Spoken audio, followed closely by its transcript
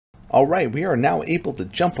Alright, we are now able to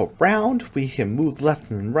jump around, we can move left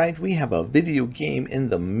and right, we have a video game in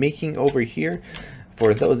the making over here.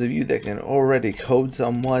 For those of you that can already code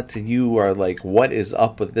somewhat, you are like, what is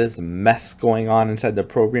up with this mess going on inside the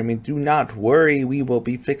programming? Do not worry, we will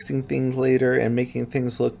be fixing things later and making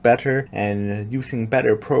things look better and using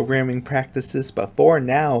better programming practices. But for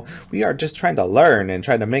now, we are just trying to learn and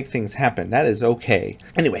try to make things happen. That is okay.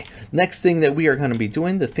 Anyway, next thing that we are going to be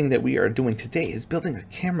doing, the thing that we are doing today is building a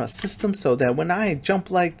camera system so that when I jump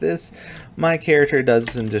like this, my character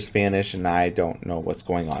doesn't just vanish and I don't know what's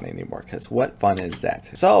going on anymore, because what fun is that?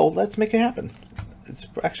 So let's make it happen. It's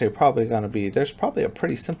actually probably going to be, there's probably a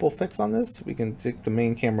pretty simple fix on this. We can take the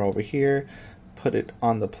main camera over here, put it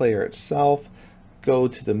on the player itself, go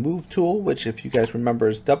to the move tool, which if you guys remember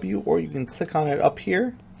is W, or you can click on it up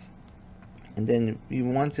here, and then you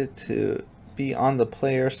want it to be on the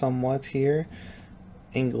player somewhat here,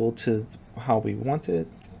 angle to how we want it,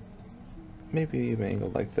 maybe even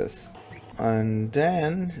angle like this. And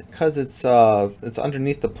then, because it's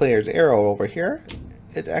underneath the player's arrow over here,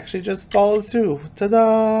 it actually just follows through.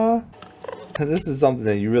 Ta-da! This is something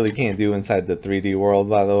that you really can't do inside the 3D world,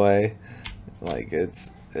 by the way. Like,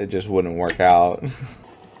 it just wouldn't work out.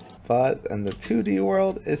 But in the 2D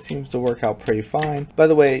world, it seems to work out pretty fine. By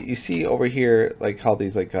the way, you see over here, like how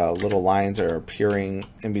these little lines are appearing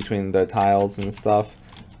in between the tiles and stuff.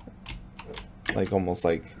 Like almost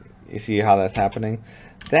like, you see how that's happening?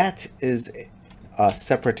 That is a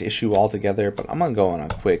separate issue altogether, but I'm going to go on a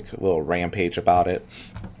quick little rampage about it.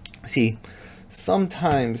 See,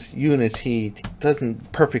 sometimes Unity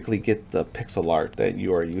doesn't perfectly get the pixel art that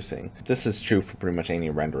you are using. This is true for pretty much any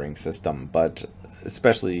rendering system, but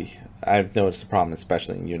especially, I've noticed the problem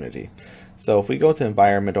especially in Unity. So if we go to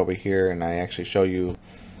environment over here and I actually show you,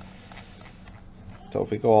 so if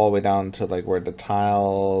we go all the way down to like where the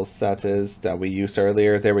tile set is that we used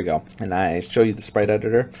earlier, there we go. And I show you the sprite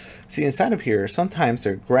editor. See, inside of here, sometimes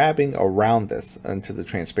they're grabbing around this into the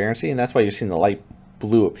transparency, and that's why you're seeing the light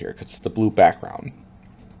blue up here, because it's the blue background.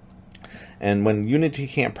 And when Unity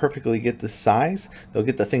can't perfectly get the size, they'll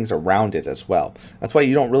get the things around it as well. That's why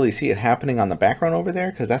you don't really see it happening on the background over there,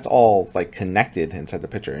 because that's all like connected inside the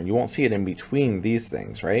picture. And you won't see it in between these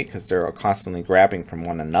things, right? Because they're constantly grabbing from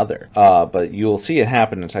one another. But you'll see it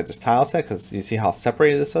happen inside this tile set, because you see how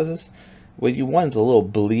separated this is? What you want is a little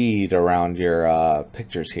bleed around your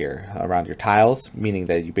pictures here, around your tiles, meaning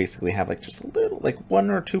that you basically have like just a little, like 1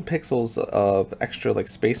 or 2 pixels of extra like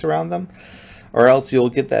space around them. Or else you'll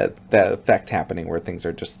get that effect happening where things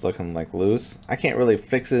are just looking like loose. I can't really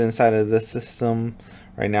fix it inside of this system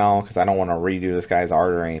right now because I don't want to redo this guy's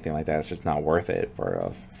art or anything like that. It's just not worth it for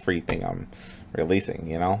a free thing I'm releasing,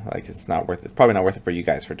 you know? Like, it's not worth it. It's probably not worth it for you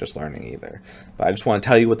guys for just learning either. But I just want to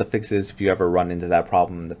tell you what the fix is if you ever run into that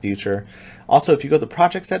problem in the future. Also, if you go to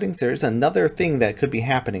project settings, there's another thing that could be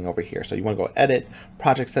happening over here. So you want to go edit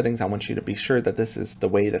project settings. I want you to be sure that this is the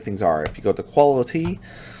way that things are. If you go to quality,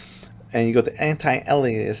 and you go to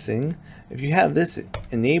anti-aliasing, if you have this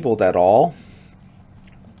enabled at all,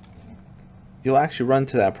 you'll actually run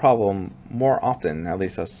into that problem more often. At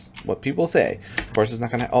least that's what people say. Of course, it's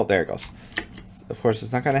not gonna, oh, there it goes. Of course,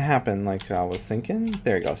 it's not gonna happen like I was thinking.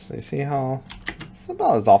 There it goes. You see how it's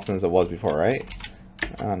about as often as it was before, right?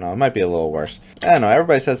 I don't know, it might be a little worse. I don't know,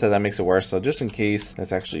 everybody says that that makes it worse, so just in case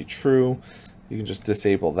that's actually true, you can just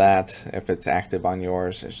disable that if it's active on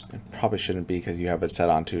yours. It probably shouldn't be because you have it set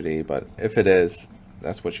on 2D, but if it is,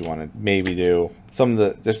 that's what you want to maybe do.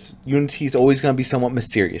 Unity is always going to be somewhat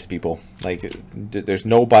mysterious, people. Like, there's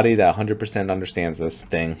nobody that 100% understands this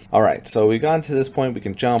thing. All right, so we've gotten to this point. We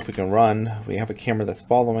can jump, we can run. We have a camera that's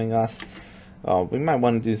following us. We might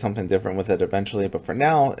want to do something different with it eventually, but for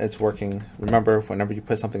now, it's working. Remember, whenever you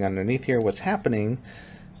put something underneath here, what's happening,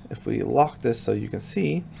 if we lock this so you can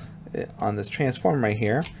see, on this transform right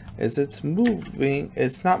here, is it's moving.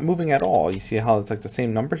 It's not moving at all. You see how it's like the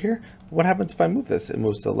same number here? What happens if I move this? It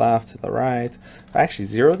moves to the left, to the right. If I actually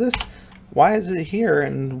zero this, why is it here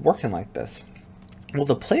and working like this? Well,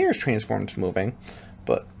 the player's transform's moving,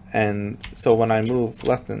 and so when I move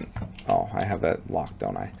left and, oh, I have that locked,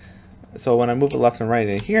 don't I? So when I move it left and right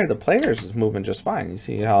in here, the player's is moving just fine. You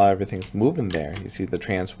see how everything's moving there. You see the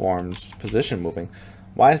transform's position moving.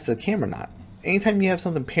 Why is the camera not? Anytime you have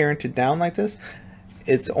something parented down like this,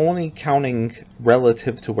 it's only counting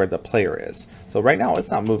relative to where the player is. So right now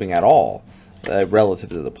it's not moving at all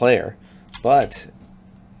relative to the player. But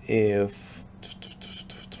if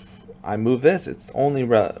I move this, it's only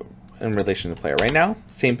in relation to the player. Right now,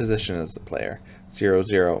 same position as the player. 0,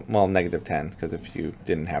 0, well, -10, because if you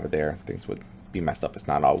didn't have it there, things would be messed up. It's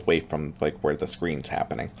not away from like where the screen's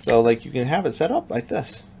happening. So like you can have it set up like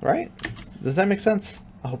this, right? Does that make sense?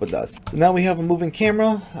 I hope it does. So now we have a moving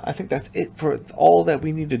camera. I think that's it for all that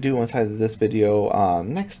we need to do inside of this video.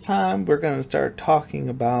 Next time we're going to start talking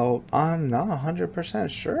about, I'm not 100%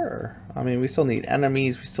 sure. I mean, we still need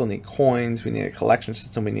enemies, we still need coins, we need a collection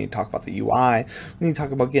system, we need to talk about the UI, we need to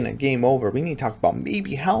talk about getting a game over, we need to talk about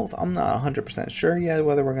maybe health. I'm not 100% sure yet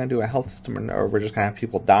whether we're going to do a health system or we're just going to have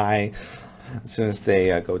people die as soon as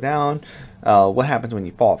they go down. What happens when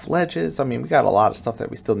you fall off ledges? I mean, we got a lot of stuff that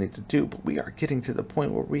we still need to do, but we are getting to the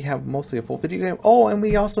point where we have mostly a full video game. Oh, and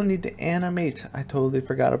we also need to animate. I totally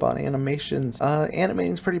forgot about animations.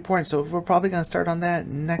 Animating is pretty important, so we're probably going to start on that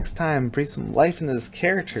next time. Breathe some life into this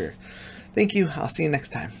character. Thank you. I'll see you next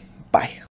time. Bye.